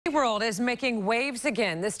SeaWorld is making waves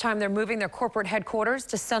again. This time they're moving their corporate headquarters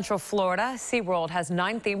to Central Florida. SeaWorld has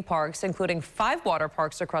 9 theme parks, including 5 water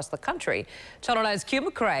parks across the country. Channel 9's Q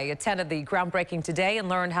McCrae attended the groundbreaking today and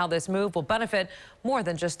learned how this move will benefit more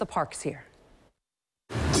than just the parks here.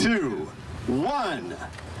 2, 1.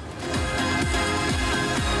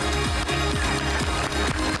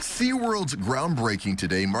 SeaWorld's groundbreaking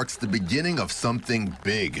today marks the beginning of something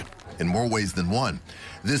big, in more ways than one.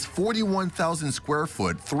 This 41,000 square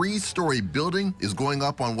foot, 3-story building is going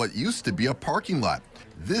up on what used to be a parking lot.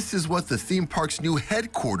 This is what the theme park's new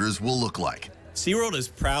headquarters will look like. SeaWorld is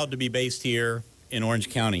proud to be based here in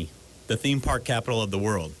Orange County, the theme park capital of the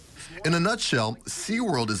world. In a nutshell,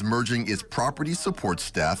 SeaWorld is merging its property support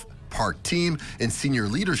staff, park team, and senior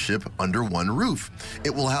leadership under one roof. It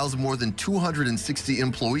will house more than 260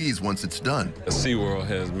 employees once it's done. SeaWorld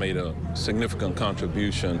has made a significant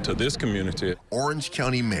contribution to this community. Orange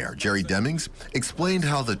County Mayor Jerry Demings explained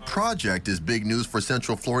how the project is big news for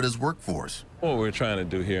Central Florida's workforce. What we're trying to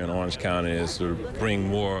do here in Orange County is to bring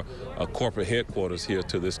more corporate headquarters here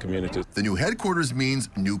to this community. The new headquarters means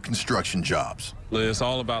new construction jobs. It's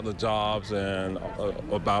all about the jobs and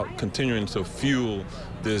about continuing to fuel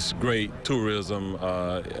this great tourism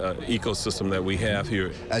ecosystem that we have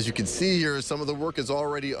here. As you can see here, some of the work is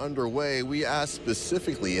already underway. We asked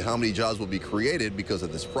specifically how many jobs will be created because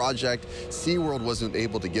of this project. SeaWorld wasn't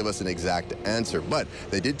able to give us an exact answer, but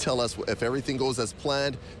they did tell us if everything goes as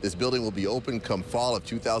planned, this building will be open come fall of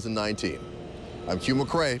 2019. I'm Q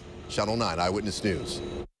McCrae, Channel 9 Eyewitness News.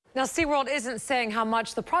 Now, SeaWorld isn't saying how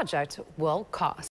much the project will cost.